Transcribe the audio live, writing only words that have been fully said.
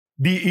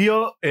The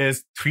year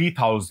is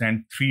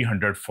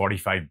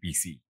 3345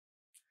 BC.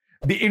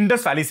 The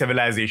Indus Valley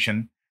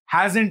civilization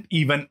hasn't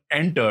even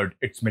entered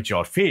its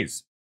mature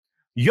phase.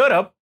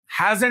 Europe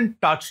hasn't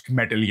touched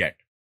metal yet.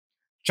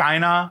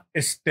 China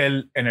is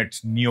still in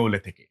its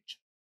Neolithic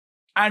age.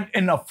 And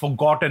in a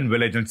forgotten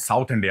village in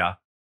South India,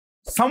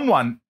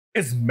 someone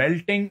is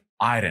melting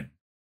iron.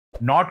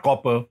 Not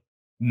copper,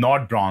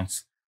 not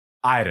bronze,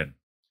 iron.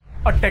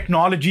 A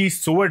technology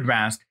so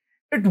advanced,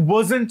 it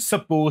wasn't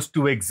supposed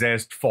to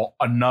exist for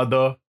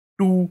another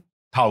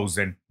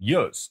 2000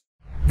 years.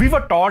 We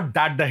were taught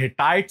that the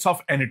Hittites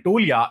of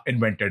Anatolia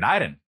invented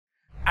iron,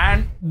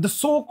 and the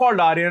so-called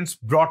Aryans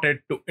brought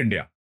it to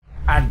India,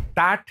 and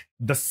that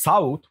the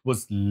South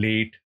was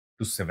late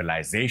to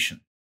civilization.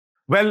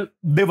 Well,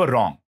 they were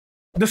wrong.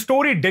 The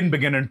story didn't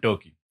begin in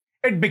Turkey.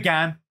 It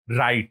began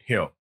right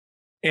here,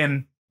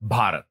 in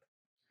Bharat.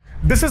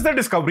 This is the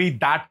discovery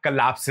that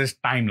collapses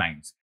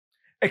timelines,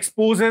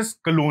 exposes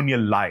colonial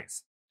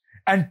lies,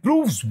 and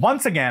proves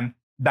once again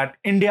that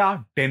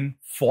India didn't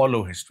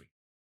follow history.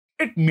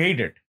 It made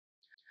it.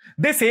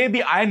 They say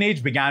the Iron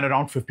Age began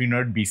around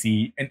 1500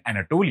 BCE in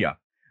Anatolia,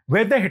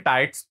 where the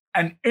Hittites,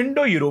 an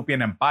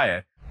Indo-European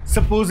empire,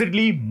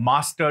 supposedly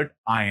mastered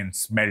iron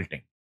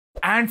smelting.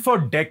 And for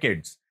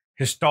decades,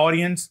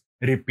 historians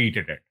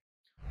repeated it.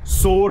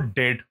 So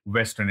did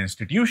Western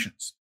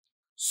institutions.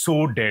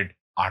 So did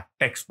our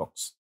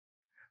textbooks.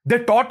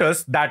 They taught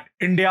us that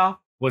India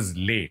was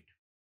late,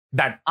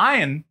 that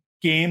iron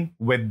came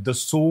with the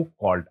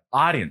so-called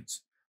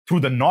Aryans through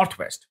the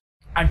northwest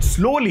and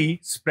slowly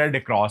spread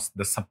across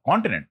the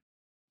subcontinent.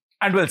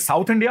 And well,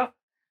 South India,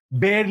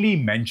 barely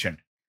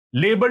mentioned,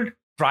 labeled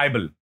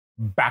tribal,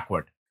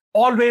 backward,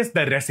 always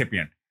the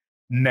recipient,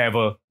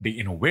 never the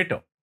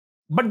innovator.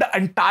 But the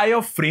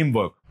entire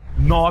framework,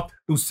 north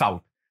to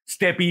south,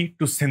 steppe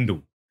to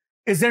Sindhu,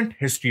 isn't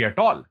history at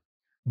all,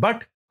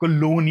 but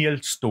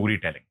colonial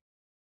storytelling.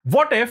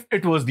 What if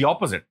it was the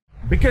opposite?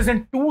 Because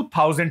in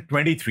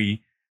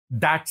 2023,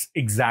 that's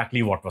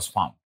exactly what was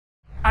found.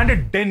 And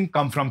it didn't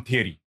come from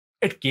theory.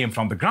 It came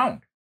from the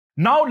ground.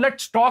 Now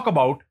let's talk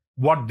about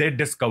what they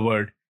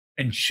discovered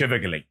in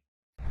Sivagalai.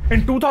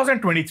 In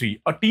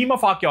 2023, a team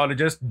of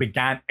archaeologists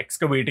began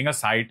excavating a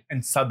site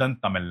in southern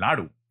Tamil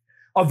Nadu,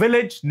 a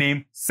village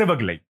named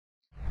Sivagalai.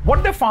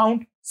 What they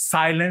found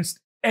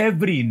silenced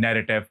every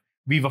narrative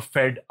we were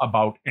fed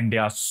about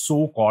India's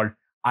so-called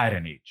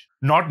Iron Age.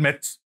 Not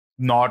myths,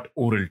 not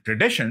oral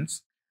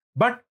traditions,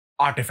 but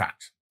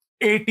artifacts.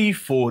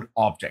 84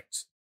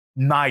 objects,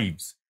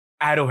 knives,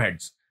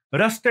 arrowheads,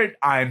 rusted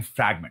iron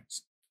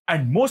fragments,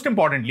 and most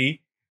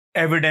importantly,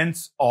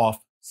 evidence of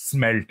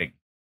smelting.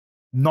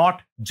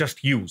 Not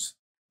just use,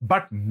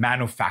 but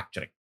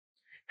manufacturing.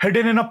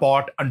 Hidden in a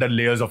pot under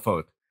layers of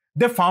earth,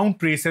 they found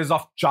traces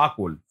of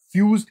charcoal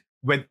fused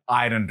with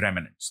iron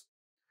remnants.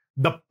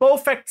 The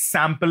perfect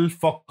sample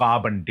for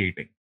carbon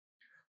dating.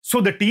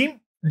 So the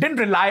team didn't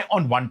rely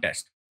on one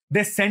test.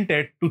 They sent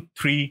it to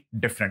 3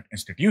 different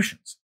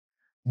institutions.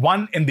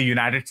 One in the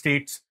United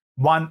States,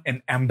 one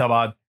in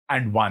Ahmedabad,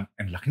 and one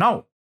in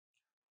Lucknow.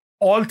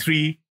 All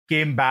 3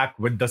 came back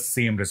with the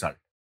same result.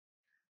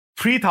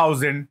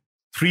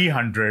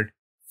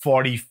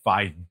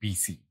 3345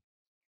 BC.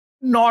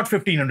 Not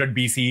 1500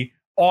 BC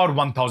or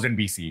 1000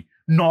 BC,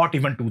 not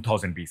even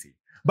 2000 BC,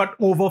 but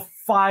over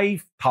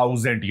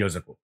 5000 years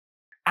ago.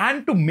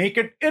 And to make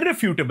it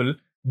irrefutable,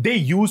 they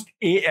used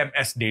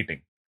AMS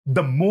dating,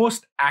 the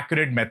most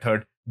accurate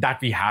method that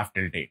we have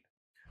till date,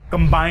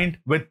 combined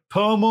with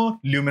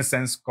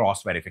thermoluminescence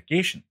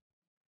cross-verification.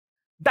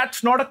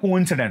 That's not a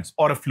coincidence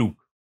or a fluke.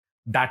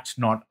 That's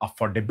not up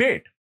for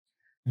debate.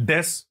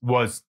 This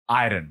was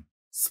iron,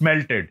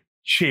 smelted,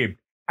 shaped,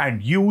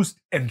 and used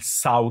in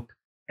South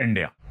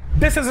India.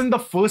 This isn't the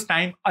first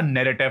time a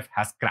narrative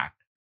has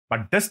cracked,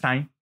 but this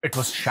time it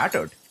was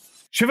shattered.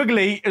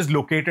 Sivagalai is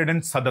located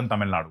in southern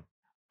Tamil Nadu,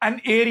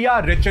 an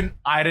area rich in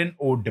iron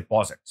ore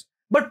deposits,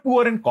 but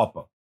poor in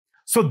copper.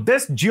 So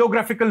this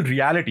geographical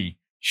reality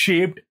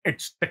shaped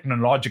its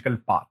technological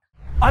path.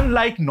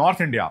 Unlike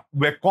North India,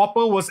 where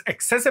copper was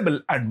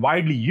accessible and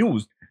widely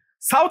used,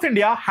 South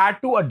India had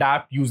to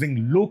adapt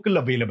using local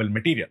available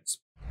materials.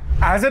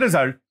 As a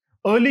result,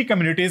 early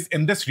communities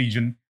in this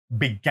region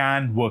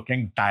began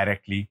working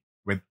directly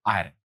with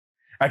iron.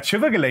 At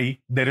Sivagalai,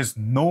 there is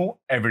no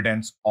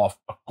evidence of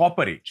a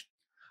copper age.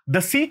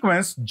 The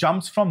sequence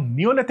jumps from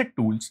Neolithic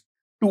tools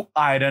to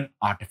iron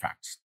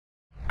artifacts.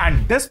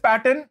 And this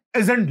pattern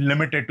isn't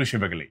limited to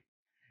Sivagalai.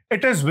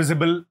 It is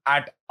visible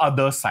at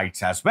other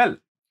sites as well,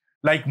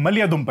 like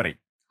Malyadumparai,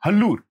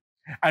 Hallur,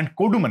 and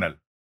Kodumanal.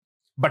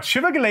 But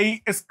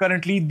Sivagalai is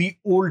currently the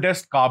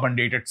oldest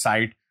carbon-dated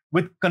site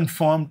with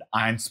confirmed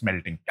iron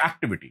smelting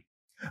activity.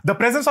 The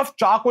presence of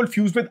charcoal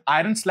fused with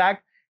iron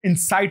slag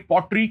inside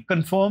pottery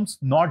confirms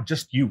not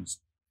just use,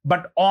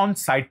 but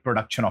on-site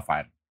production of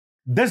iron.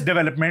 This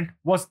development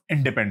was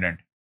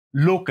independent,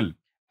 local,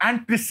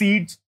 and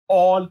precedes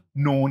all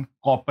known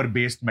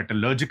copper-based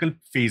metallurgical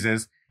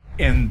phases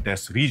in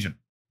this region.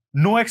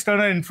 No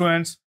external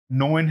influence,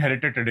 no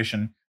inherited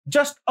tradition,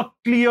 just a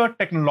clear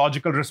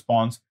technological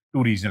response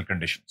to regional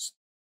conditions.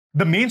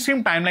 The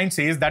mainstream timeline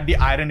says that the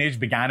Iron Age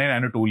began in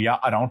Anatolia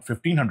around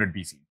 1500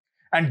 BC,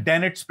 and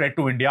then it spread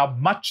to India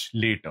much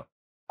later,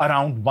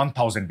 around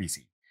 1000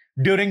 BC,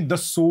 during the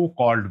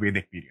so-called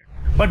Vedic period.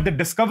 But the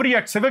discovery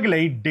at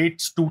Sivagalai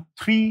dates to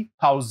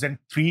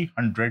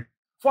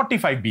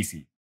 3345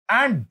 BC,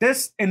 and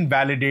this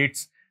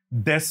invalidates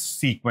this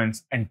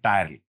sequence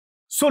entirely.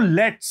 So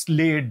let's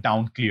lay it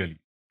down clearly.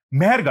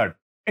 Mehrgarh,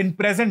 in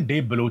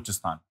present-day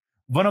Balochistan,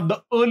 one of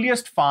the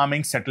earliest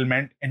farming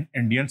settlement in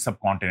Indian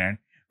subcontinent,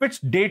 which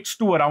dates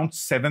to around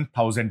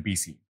 7000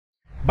 BC.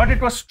 But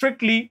it was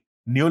strictly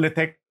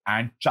Neolithic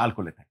and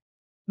Chalcolithic.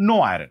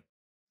 No iron.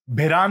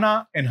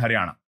 Bhirana in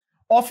Haryana,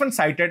 often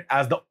cited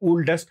as the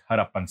oldest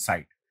Harappan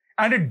site,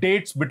 and it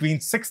dates between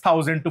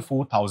 6000 to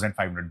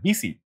 4500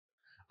 BC.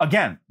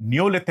 Again,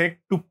 Neolithic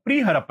to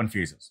pre-Harappan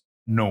phases.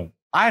 No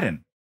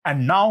iron.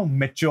 And now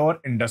mature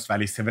Indus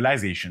Valley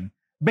civilization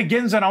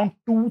begins around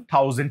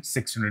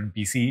 2600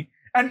 BC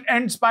and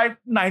ends by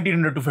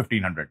 1900 to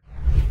 1500.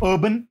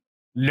 Urban,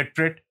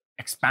 literate,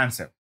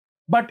 expansive,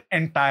 but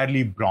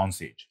entirely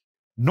Bronze Age.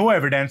 No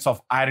evidence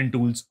of iron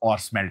tools or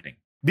smelting.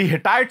 The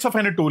Hittites of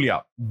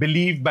Anatolia,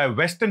 believed by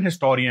Western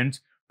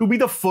historians to be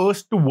the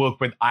first to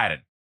work with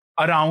iron,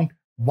 around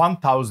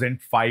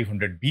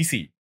 1500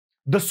 BC.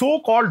 The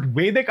so-called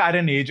Vedic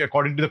Iron Age,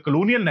 according to the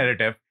colonial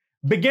narrative,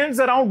 begins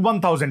around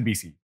 1000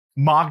 BC,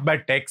 marked by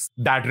texts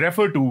that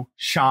refer to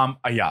Sham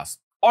Ayas,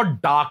 or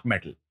dark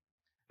metal.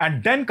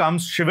 And then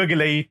comes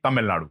Sivagalai,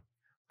 Tamil Nadu,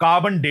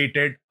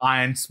 carbon-dated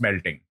iron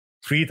smelting,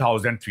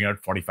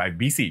 3345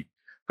 BC,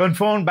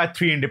 confirmed by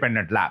 3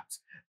 independent labs.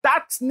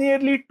 That's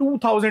nearly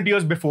 2000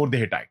 years before the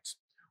Hittites,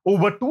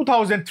 over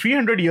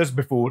 2300 years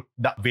before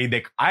the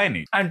Vedic Iron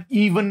Age, and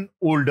even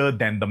older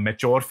than the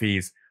mature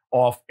phase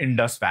of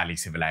Indus Valley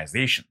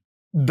civilization.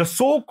 The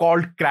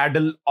so-called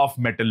cradle of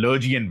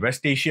metallurgy in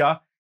West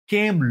Asia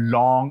came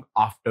long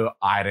after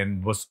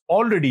iron was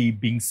already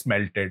being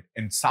smelted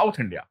in South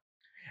India.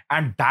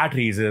 And that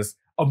raises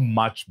a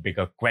much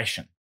bigger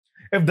question.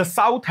 If the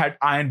South had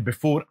iron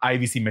before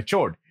IVC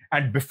matured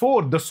and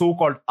before the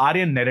so-called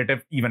Aryan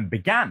narrative even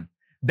began,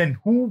 then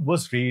who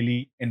was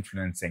really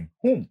influencing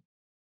whom?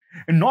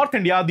 In North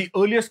India, the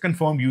earliest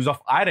confirmed use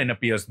of iron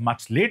appears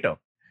much later,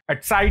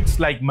 at sites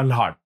like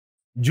Malhad,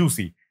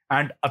 Jusi,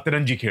 and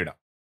Ataranji Kheda.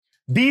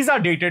 These are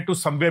dated to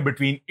somewhere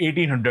between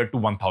 1800 to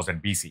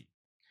 1000 BC.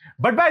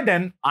 But by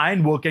then,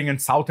 iron working in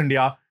South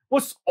India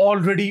was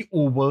already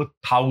over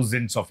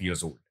thousands of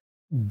years old.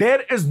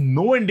 There is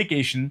no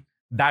indication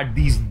that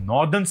these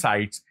northern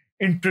sites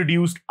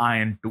introduced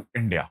iron to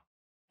India.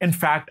 In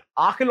fact,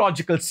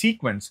 archaeological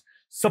sequence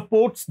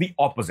supports the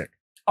opposite,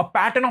 a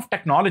pattern of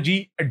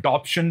technology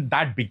adoption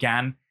that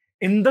began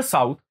in the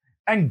south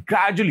and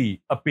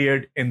gradually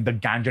appeared in the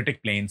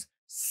Gangetic Plains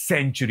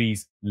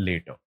centuries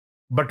later.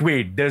 But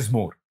wait, there's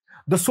more.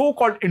 The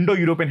so-called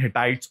Indo-European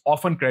Hittites,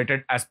 often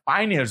credited as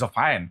pioneers of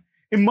iron,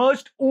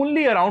 emerged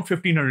only around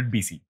 1500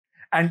 BC,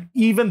 and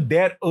even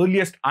their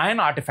earliest iron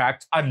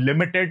artifacts are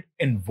limited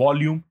in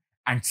volume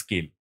and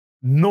scale.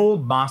 No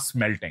mass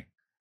smelting,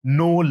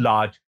 no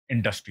large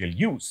industrial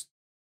use.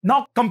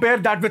 Now compare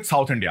that with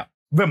South India,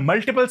 where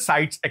multiple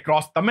sites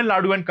across Tamil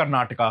Nadu and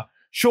Karnataka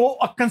show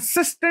a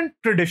consistent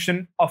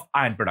tradition of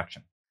iron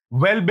production,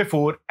 well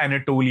before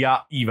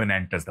Anatolia even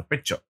enters the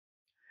picture.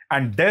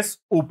 And this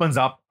opens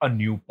up a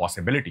new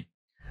possibility,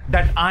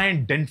 that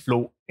iron didn't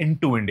flow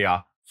into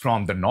India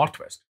from the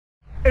northwest.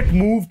 It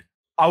moved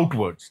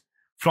outwards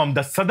from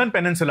the southern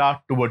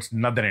peninsula towards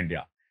northern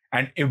India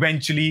and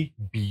eventually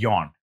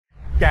beyond,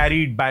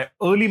 carried by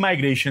early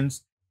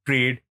migrations,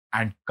 trade,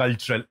 and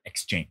cultural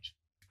exchange.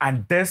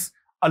 And this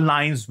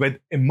aligns with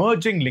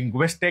emerging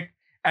linguistic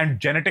and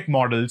genetic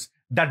models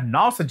that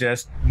now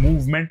suggest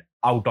movement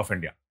out of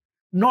India,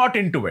 not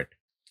into it.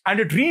 And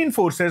it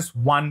reinforces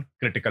one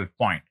critical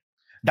point,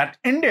 that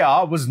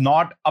India was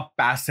not a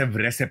passive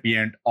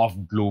recipient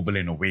of global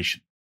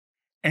innovation.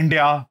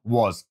 India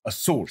was a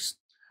source,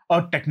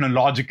 a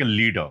technological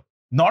leader,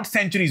 not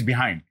centuries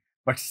behind,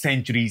 but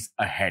centuries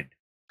ahead.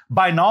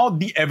 By now,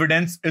 the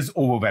evidence is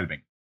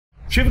overwhelming.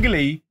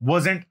 Sivagalai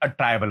wasn't a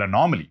tribal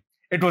anomaly.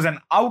 It was an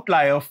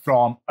outlier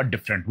from a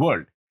different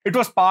world. It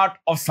was part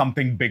of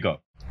something bigger,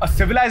 a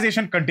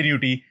civilization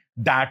continuity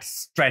that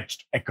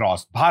stretched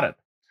across Bharat.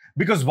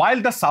 Because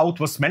while the South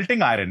was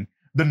smelting iron,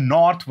 the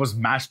North was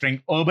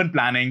mastering urban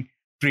planning,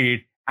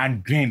 trade,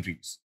 and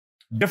granaries.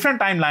 Different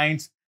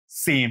timelines,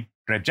 same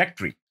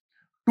trajectory.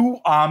 Two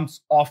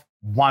arms of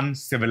one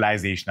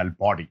civilizational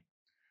body,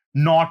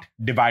 not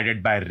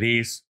divided by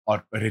race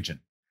or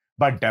origin,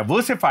 but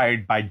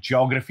diversified by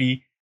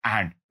geography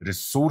and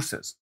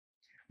resources.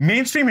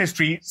 Mainstream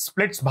history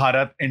splits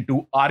Bharat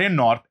into Aryan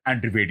North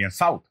and Dravidian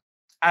South,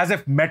 as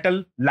if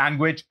metal,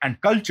 language, and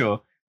culture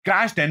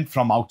crashed in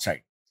from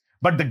outside.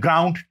 But the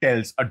ground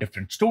tells a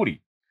different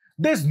story.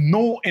 There's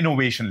no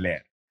innovation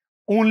layer,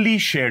 only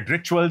shared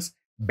rituals,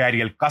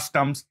 burial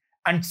customs,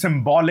 and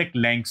symbolic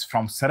links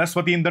from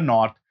Saraswati in the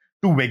north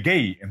to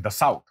Vegai in the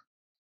south.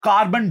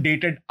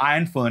 Carbon-dated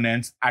iron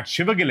furnace at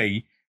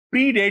Sivagalai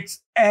predates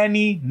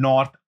any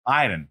North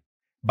iron,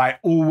 by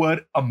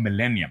over a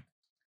millennium.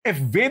 If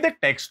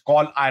Vedic texts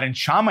call iron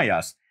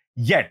shamayas,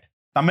 yet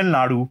Tamil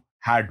Nadu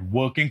had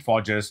working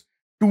forges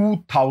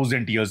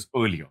 2000 years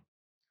earlier.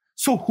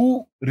 So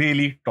who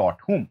really taught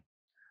whom?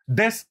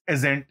 This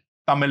isn't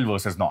Tamil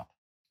versus North.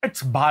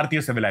 It's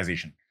Bharatiya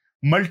civilization,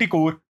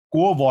 multi-core,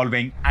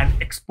 co-evolving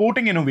and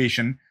exporting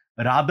innovation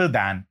rather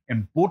than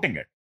importing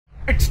it.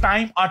 It's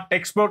time our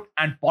textbook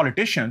and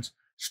politicians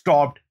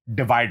stopped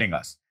dividing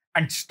us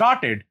and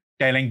started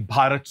telling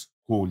Bharat's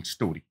whole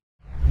story.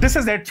 This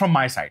is it from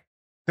my side.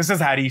 This is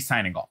Harry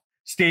signing off.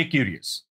 Stay curious.